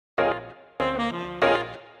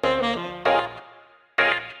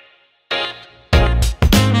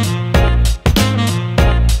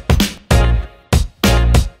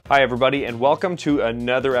Hi everybody, and welcome to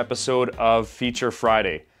another episode of Feature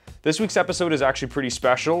Friday. This week's episode is actually pretty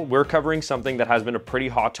special. We're covering something that has been a pretty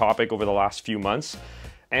hot topic over the last few months,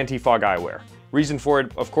 anti-fog eyewear. Reason for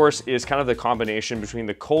it, of course, is kind of the combination between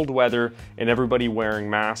the cold weather and everybody wearing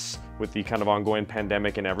masks with the kind of ongoing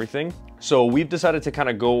pandemic and everything. So we've decided to kind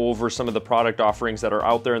of go over some of the product offerings that are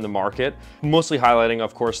out there in the market, mostly highlighting,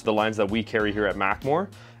 of course, the lines that we carry here at Macmore.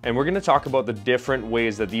 And we're going to talk about the different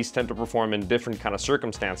ways that these tend to perform in different kind of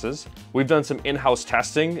circumstances. We've done some in-house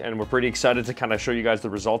testing and we're pretty excited to kind of show you guys the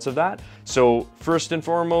results of that. So first and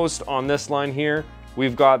foremost on this line here,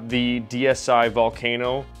 we've got the DSI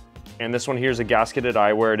Volcano. And this one here is a gasketed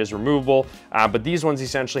eyewear. It is removable, but these ones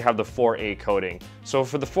essentially have the 4A coating. So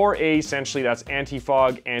for the 4A, essentially that's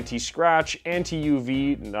anti-fog, anti-scratch,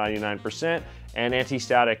 anti-UV, 99%, and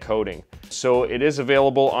anti-static coating. So it is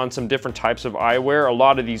available on some different types of eyewear. A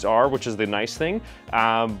lot of these are, which is the nice thing.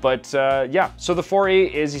 Yeah, so the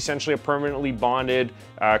 4A is essentially a permanently bonded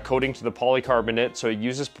coating to the polycarbonate. So it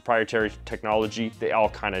uses proprietary technology. They all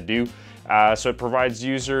kind of do. So it provides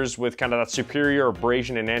users with kind of that superior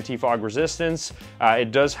abrasion and anti-fog resistance.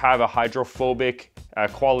 It does have a hydrophobic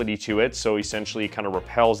quality to it, so essentially it kind of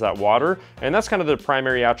repels that water. And that's kind of the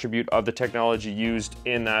primary attribute of the technology used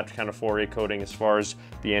in that kind of 4A coating as far as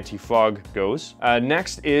the anti-fog goes.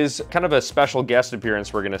 Next is kind of a special guest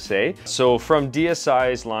appearance, we're gonna say. So from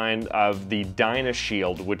DSI's line of the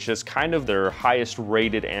Hydroshield, which is kind of their highest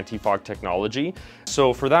rated anti-fog technology.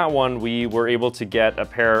 So for that one, we were able to get a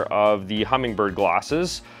pair of the Hummingbird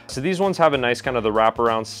glasses. So these ones have a nice kind of the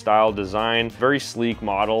wraparound style design, very sleek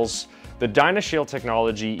models. The Hydroshield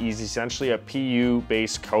technology is essentially a PU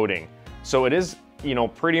based coating. So it is, you know,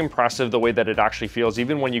 pretty impressive the way that it actually feels.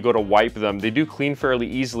 Even when you go to wipe them, they do clean fairly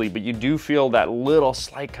easily, but you do feel that little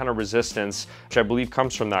slight kind of resistance, which I believe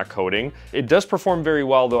comes from that coating. It does perform very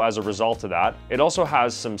well though as a result of that. It also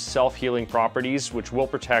has some self-healing properties, which will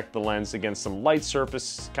protect the lens against some light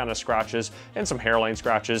surface kind of scratches and some hairline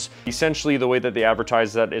scratches. Essentially, the way that they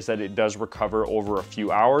advertise that is that it does recover over a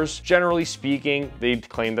few hours. Generally speaking, they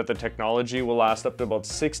claim that the technology will last up to about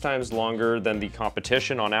 6 times longer than the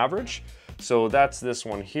competition on average. So that's this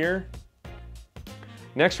one here.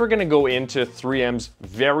 Next, we're gonna go into 3M's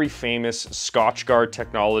very famous Scotchgard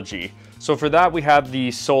technology. So for that, we have the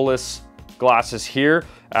Solus glasses here.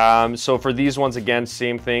 So for these ones, again,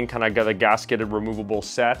 same thing, kind of got a gasketed removable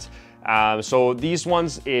set. So these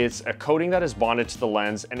ones, it's a coating that is bonded to the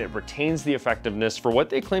lens and it retains the effectiveness for what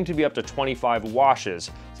they claim to be up to 25 washes.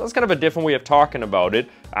 So that's kind of a different way of talking about it.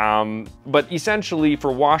 But essentially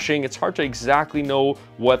for washing, it's hard to exactly know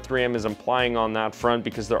what 3M is implying on that front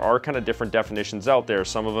because there are kind of different definitions out there.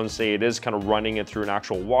 Some of them say it is kind of running it through an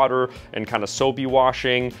actual water and kind of soapy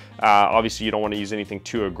washing. Obviously you don't want to use anything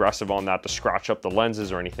too aggressive on that to scratch up the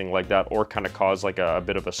lenses or anything like that, or kind of cause like a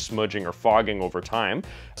bit of a smudging or fogging over time.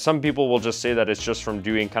 Some people will just say that it's just from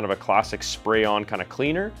doing kind of a classic spray on kind of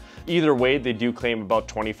cleaner. Either way, they do claim about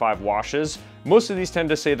 25 washes. Most of these tend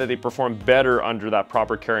to say that they perform better under that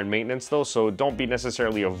proper care and maintenance though, so don't be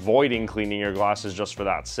necessarily avoiding cleaning your glasses just for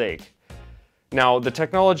that sake. Now, the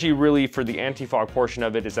technology really for the anti-fog portion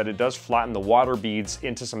of it is that it does flatten the water beads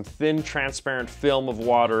into some thin, transparent film of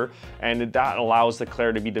water, and that allows the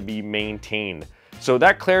clarity to be maintained. So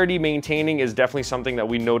that clarity maintaining is definitely something that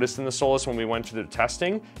we noticed in the Solus when we went through the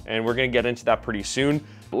testing, and we're gonna get into that pretty soon.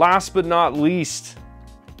 Last but not least,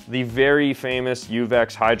 the very famous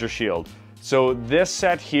Uvex Hydroshield. So this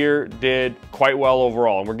set here did quite well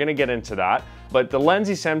overall, and we're gonna get into that. But the lens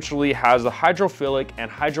essentially has the hydrophilic and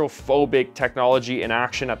hydrophobic technology in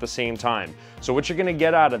action at the same time. So what you're gonna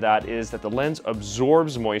get out of that is that the lens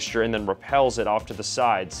absorbs moisture and then repels it off to the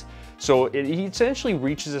sides. So it essentially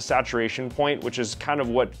reaches a saturation point, which is kind of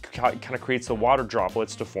what kind of creates the water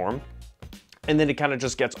droplets to form. And then it kind of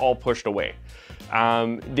just gets all pushed away.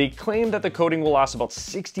 They claim that the coating will last about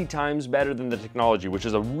 60 times better than the technology, which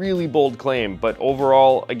is a really bold claim. But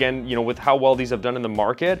overall, again, you know, with how well these have done in the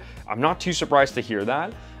market, I'm not too surprised to hear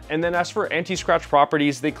that. And then as for anti-scratch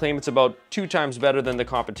properties, they claim it's about 2 times better than the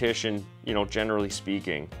competition, you know, generally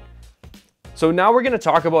speaking. So now we're going to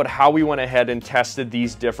talk about how we went ahead and tested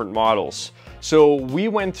these different models. So we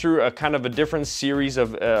went through a kind of a different series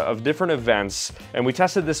of different events, and we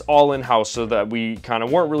tested this all in-house so that we kind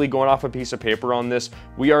of weren't really going off a piece of paper on this.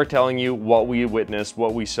 We are telling you what we witnessed,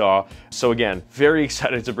 what we saw. So again, very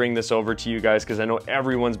excited to bring this over to you guys because I know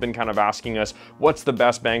everyone's been kind of asking us what's the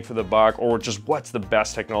best bang for the buck, or just what's the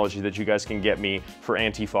best technology that you guys can get me for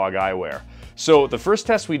anti-fog eyewear. So the first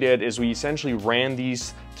test we did is we essentially ran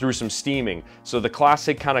these through some steaming. So the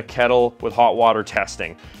classic kind of kettle with hot water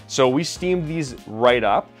testing. So we steamed these right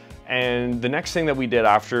up, And the next thing that we did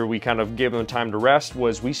after we kind of gave them time to rest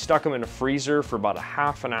was we stuck them in a freezer for about a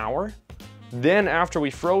half an hour. Then after we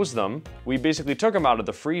froze them, we basically took them out of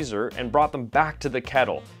the freezer and brought them back to the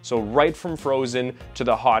kettle. So right from frozen to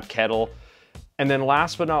the hot kettle. And then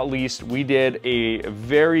last but not least, we did a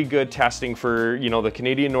very good testing for, you know, the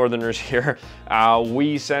Canadian Northerners here.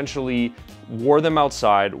 We essentially wore them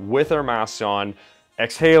outside with our masks on,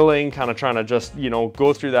 exhaling, kind of trying to just, you know,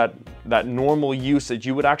 go through that normal use that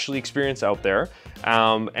you would actually experience out there,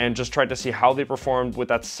 and just tried to see how they performed with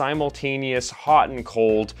that simultaneous hot and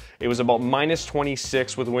cold. It was about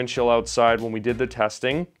 -26 with wind chill outside when we did the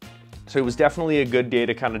testing. So it was definitely a good day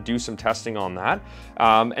to kind of do some testing on that.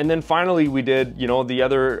 And then finally we did, you know, the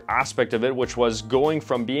other aspect of it, which was going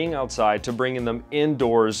from being outside to bringing them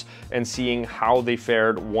indoors and seeing how they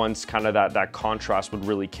fared once kind of that contrast would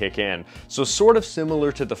really kick in. So sort of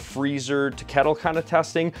similar to the freezer to kettle kind of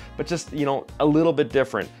testing, but just, you know, a little bit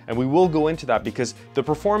different. And we will go into that because the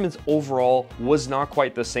performance overall was not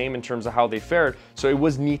quite the same in terms of how they fared. So it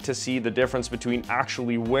was neat to see the difference between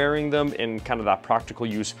actually wearing them in kind of that practical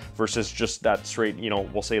use versus just that straight, you know,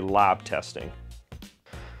 we'll say lab testing.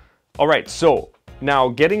 All right, so now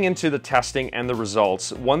getting into the testing and the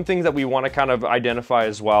results, one thing that we want to kind of identify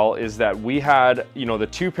as well is that we had, you know, the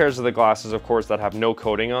 2 pairs of the glasses, of course, that have no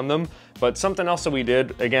coating on them, but something else that we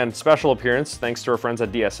did, again, special appearance, thanks to our friends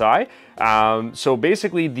at DSI. So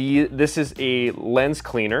basically this is a lens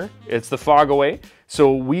cleaner. It's the fog away.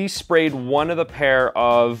 So we sprayed one of the pair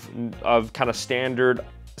of kind of standard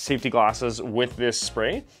safety glasses with this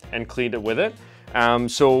spray and cleaned it with it.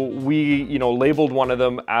 So we, you know, labeled one of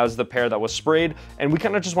them as the pair that was sprayed, and we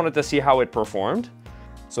kind of just wanted to see how it performed.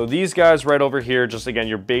 So these guys right over here, just again,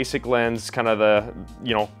 your basic lens, kind of the,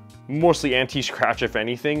 you know, mostly anti-scratch if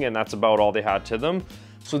anything, and that's about all they had to them.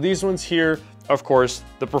 So these ones here, of course,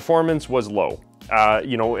 the performance was low.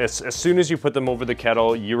 You know, as soon as you put them over the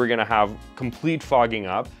kettle, you were gonna have complete fogging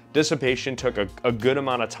up. Dissipation took a good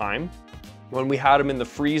amount of time. When we had them in the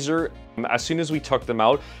freezer, as soon as we took them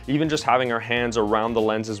out, even just having our hands around the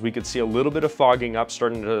lenses, we could see a little bit of fogging up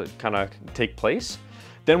starting to kind of take place.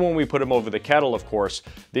 Then when we put them over the kettle, of course,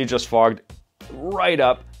 they just fogged right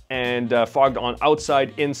up and fogged on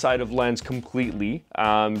outside, inside of lens completely.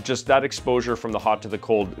 Just that exposure from the hot to the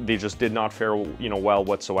cold, they just did not fare, you know, well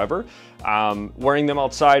whatsoever. Wearing them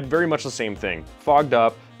outside, very much the same thing. Fogged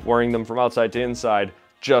up, wearing them from outside to inside,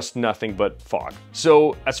 just nothing but fog.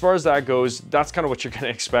 So as far as that goes, that's kind of what you're gonna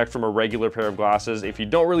expect from a regular pair of glasses. If you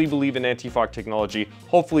don't really believe in anti-fog technology,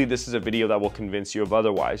 hopefully this is a video that will convince you of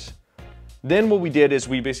otherwise. Then what we did is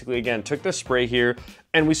we basically, again, took the spray here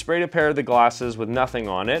and we sprayed a pair of the glasses with nothing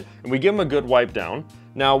on it, and we give them a good wipe down.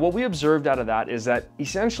 Now, what we observed out of that is that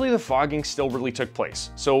essentially the fogging still really took place.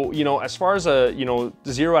 So, you know, as far as a, you know,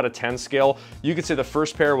 0 out of 10 scale, you could say the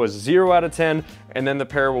first pair was 0 out of 10, and then the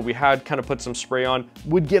pair where we had kind of put some spray on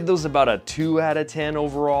would give those about a 2 out of 10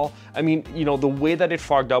 overall. I mean, you know, the way that it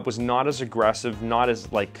fogged up was not as aggressive, not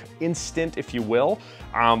as like instant, if you will,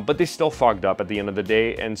 but they still fogged up at the end of the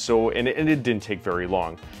day, and it didn't take very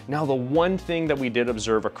long. Now, the one thing that we did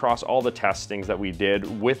observe across all the testings that we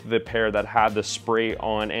did with the pair that had the spray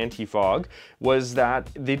on anti-fog was that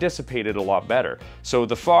they dissipated a lot better. So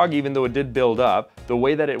the fog, even though it did build up, the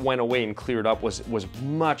way that it went away and cleared up was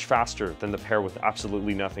much faster than the pair with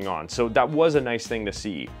absolutely nothing on. So that was a nice thing to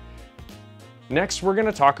see. Next, we're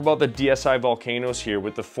gonna talk about the DSI Volcanos here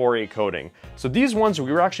with the 4A coating. So these ones, we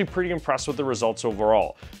were actually pretty impressed with the results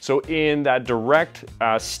overall. So in that direct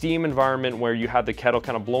steam environment where you had the kettle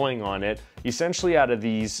kind of blowing on it, essentially out of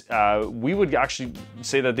these, we would actually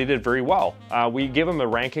say that they did very well. We gave them a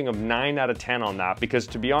ranking of 9 out of 10 on that because,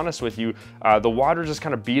 to be honest with you, the water just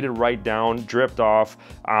kind of beat it right down, dripped off,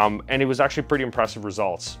 and it was actually pretty impressive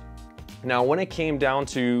results. Now, when it came down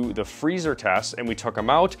to the freezer test and we took them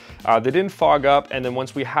out, they didn't fog up, and then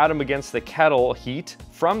once we had them against the kettle heat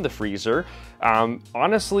from the freezer,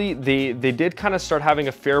 honestly, they did kind of start having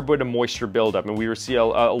a fair bit of moisture buildup, and we would see a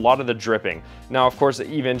lot of the dripping. Now, of course, it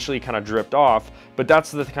eventually kind of dripped off, but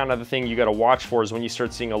that's the kind of the thing you got to watch for, is when you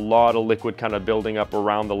start seeing a lot of liquid kind of building up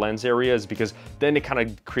around the lens areas, because then it kind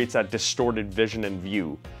of creates that distorted vision and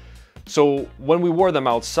view. So when we wore them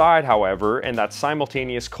outside, however, and that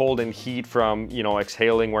simultaneous cold and heat from, you know,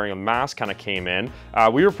 exhaling, wearing a mask kind of came in,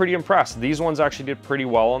 we were pretty impressed. These ones actually did pretty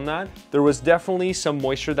well on that. There was definitely some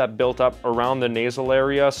moisture that built up around the nasal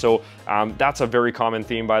area. So that's a very common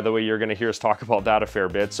theme, by the way. You're going to hear us talk about that a fair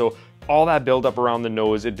bit. So all that buildup around the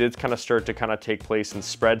nose, it did kind of start to kind of take place and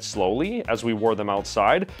spread slowly as we wore them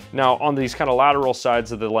outside. Now on these kind of lateral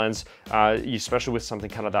sides of the lens, especially with something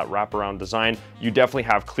kind of that wraparound design, you definitely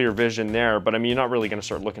have clear vision there, but I mean, you're not really gonna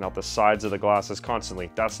start looking out the sides of the glasses constantly.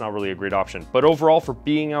 That's not really a great option. But overall, for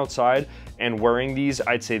being outside and wearing these,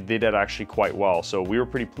 I'd say they did actually quite well. So we were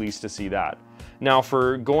pretty pleased to see that. Now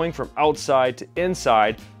for going from outside to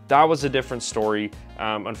inside, that was a different story.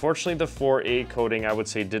 Unfortunately, the 4A coating, I would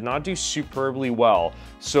say, did not do superbly well.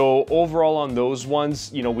 So overall on those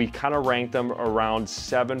ones, you know, we kind of ranked them around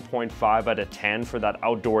 7.5 out of 10 for that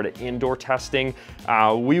outdoor to indoor testing.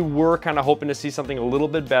 We were kind of hoping to see something a little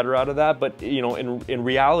bit better out of that, but you know, in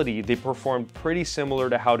reality, they performed pretty similar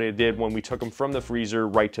to how they did when we took them from the freezer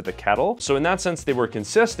right to the kettle. So in that sense, they were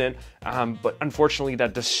consistent, but unfortunately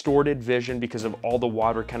that distorted vision because of all the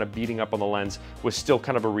water kind of beating up on the lens was still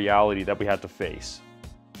kind of a reality that we had to face.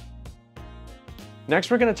 Next,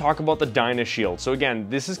 we're going to talk about the Hydroshield. So again,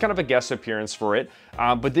 this is kind of a guest appearance for it,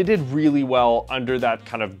 but they did really well under that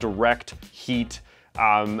kind of direct heat.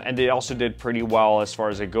 And they also did pretty well as far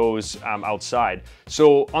as it goes outside.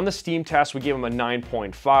 So on the steam test, we gave them a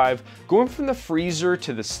 9.5. Going from the freezer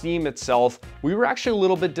to the steam itself, we were actually a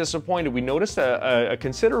little bit disappointed. We noticed a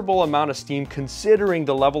considerable amount of steam considering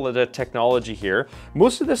the level of the technology here.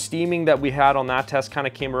 Most of the steaming that we had on that test kind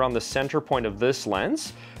of came around the center point of this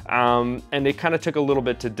lens. And it kind of took a little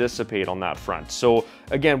bit to dissipate on that front. So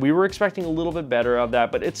again, we were expecting a little bit better of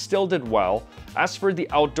that, but it still did well. As for the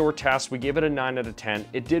outdoor test, we gave it a 9 out of 10.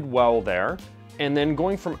 It did well there. And then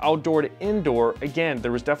going from outdoor to indoor, again,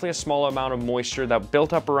 there was definitely a small amount of moisture that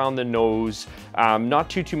built up around the nose, not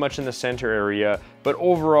too much in the center area, but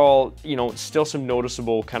overall, you know, still some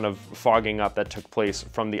noticeable kind of fogging up that took place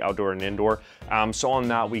from the outdoor and indoor. So on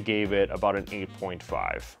that, we gave it about an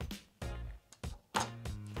 8.5.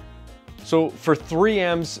 So for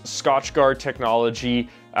 3M's Scotchgard technology,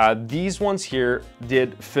 these ones here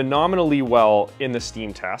did phenomenally well in the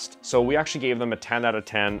steam test. So we actually gave them a 10 out of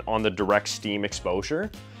 10 on the direct steam exposure.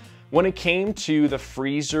 When it came to the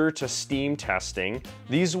freezer to steam testing,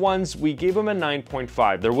 these ones, we gave them a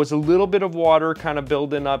 9.5. There was a little bit of water kind of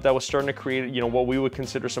building up that was starting to create, you know, what we would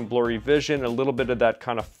consider some blurry vision, a little bit of that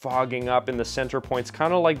kind of fogging up in the center points,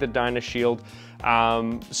 kind of like the Hydroshield.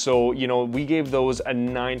 So, you know, we gave those a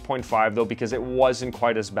 9.5 though, because it wasn't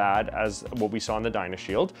quite as bad as what we saw in the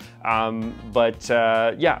Hydroshield.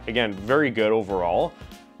 Yeah, again, very good overall.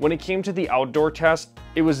 When it came to the outdoor test,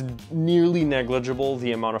 it was nearly negligible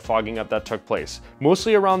the amount of fogging up that took place.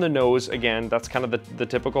 Mostly around the nose, again, that's kind of the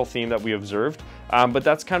typical theme that we observed, but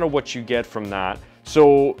that's kind of what you get from that.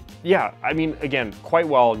 So yeah, I mean, again, quite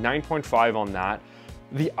well, 9.5 on that.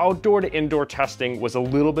 The outdoor to indoor testing was a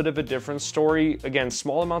little bit of a different story. Again,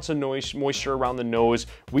 small amounts of moisture around the nose.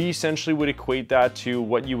 We essentially would equate that to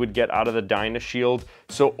what you would get out of the Hydroshield.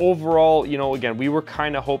 So overall, you know, again, we were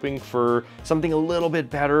kind of hoping for something a little bit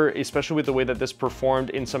better, especially with the way that this performed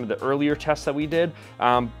in some of the earlier tests that we did.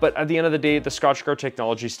 But at the end of the day, the Scotchgard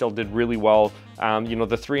technology still did really well. You know,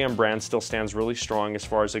 the 3M brand still stands really strong as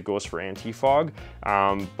far as it goes for anti-fog.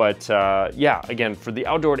 Yeah, again, for the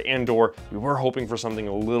outdoor to indoor, we were hoping for something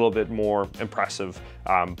a little bit more impressive,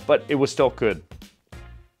 but it was still good.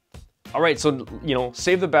 All right, so, you know,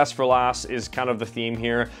 save the best for last is kind of the theme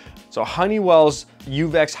here. So Honeywell's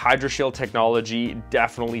Uvex Hydroshield technology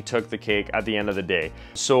definitely took the cake at the end of the day.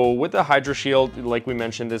 So with the Hydroshield, like we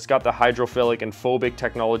mentioned, it's got the hydrophilic and phobic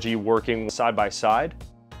technology working side by side.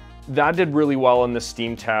 That did really well in the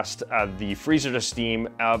steam test, the freezer to steam,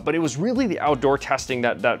 but it was really the outdoor testing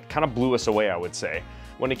that kind of blew us away, I would say.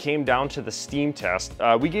 When it came down to the steam test,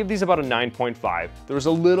 we gave these about a 9.5. There was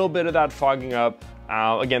a little bit of that fogging up.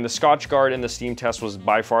 Again, the Scotchgard in the steam test was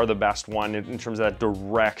by far the best one in terms of that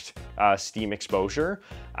direct steam exposure,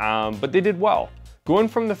 but they did well. Going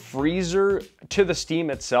from the freezer to the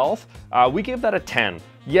steam itself, we gave that a 10.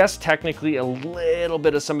 Yes, technically a little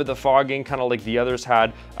bit of some of the fogging, kind of like the others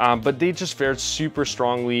had, but they just fared super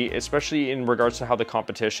strongly, especially in regards to how the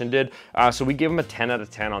competition did. So we gave them a 10 out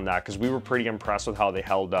of 10 on that because we were pretty impressed with how they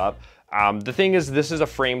held up. The thing is, this is a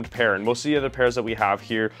framed pair, and most of the other pairs that we have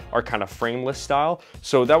here are kind of frameless style.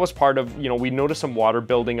 So that was part of, you know, we noticed some water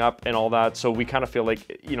building up and all that. So we kind of feel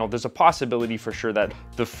like, you know, there's a possibility for sure that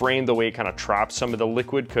the frame, the way it kind of traps some of the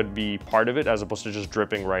liquid, could be part of it as opposed to just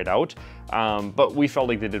dripping right out. But we felt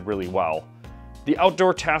like they did really well. The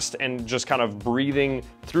outdoor test and just kind of breathing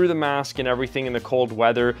through the mask and everything in the cold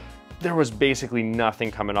weather, there was basically nothing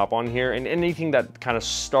coming up on here, and anything that kind of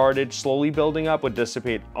started slowly building up would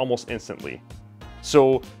dissipate almost instantly.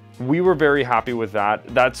 So We were very happy with that.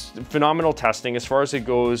 That's phenomenal testing as far as it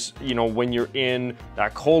goes. You know, when you're in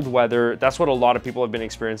that cold weather, that's what a lot of people have been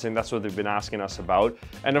experiencing. That's what they've been asking us about.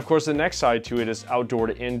 And of course, the next side to it is outdoor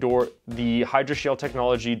to indoor. The Hydroshield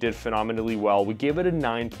technology did phenomenally well. We gave it a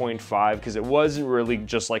 9.5 because it wasn't really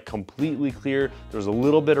just like completely clear. There was a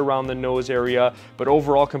little bit around the nose area, but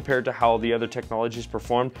overall, compared to how the other technologies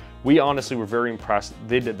performed, we honestly were very impressed.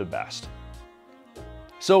 They did the best.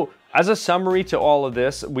 So as a summary to all of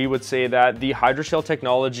this, we would say that the Hydroshield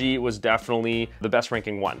technology was definitely the best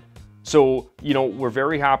ranking one. So, you know, we're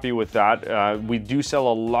very happy with that. We do sell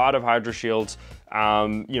a lot of Hydroshields.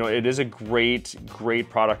 You know, it is a great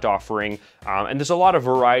product offering. And there's a lot of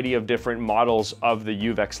variety of different models of the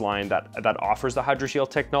Uvex line that offers the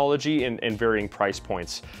Hydroshield technology in varying price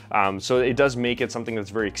points. So it does make it something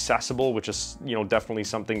that's very accessible, which is, you know, definitely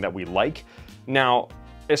something that we like. Now,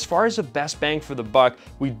 as far as the best bang for the buck,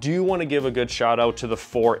 we do want to give a good shout out to the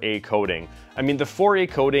 4A coating. I mean, the 4A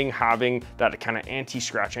coating, having that kind of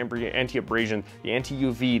anti-scratch, anti-abrasion, the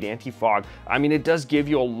anti-UV, the anti-fog, I mean, it does give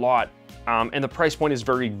you a lot. And the price point is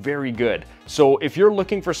very, very good. So if you're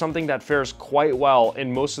looking for something that fares quite well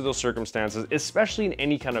in most of those circumstances, especially in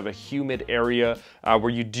any kind of a humid area where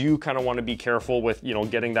you do kind of want to be careful with, you know,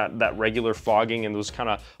 getting that regular fogging in those kind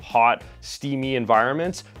of hot, steamy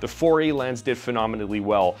environments, the 4A lens did phenomenally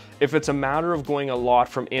well. If it's a matter of going a lot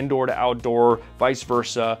from indoor to outdoor, vice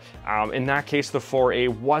versa, in that case, the 4A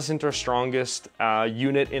wasn't our strongest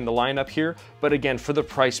unit in the lineup here. But again, for the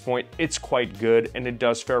price point, it's quite good and it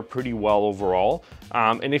does fare pretty well overall.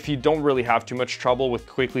 And if you don't really have too much trouble with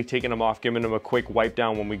quickly taking them off, giving them a quick wipe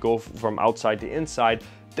down when we go from outside to inside,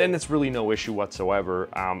 then it's really no issue whatsoever,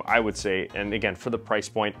 I would say. And again, for the price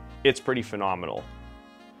point, it's pretty phenomenal.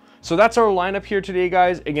 So that's our lineup here today,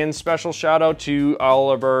 guys. Again, special shout out to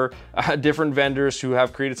all of our different vendors who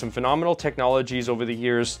have created some phenomenal technologies over the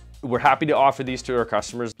years. We're happy to offer these to our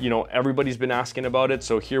customers. You know, everybody's been asking about it,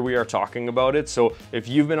 so here we are talking about it. So if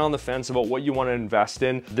you've been on the fence about what you want to invest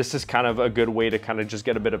in, this is kind of a good way to kind of just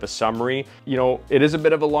get a bit of a summary. You know, it is a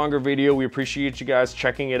bit of a longer video. We appreciate you guys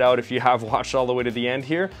checking it out if you have watched all the way to the end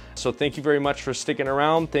here. So thank you very much for sticking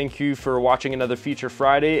around. Thank you for watching another Feature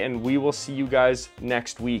Friday, and we will see you guys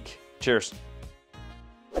next week. Cheers.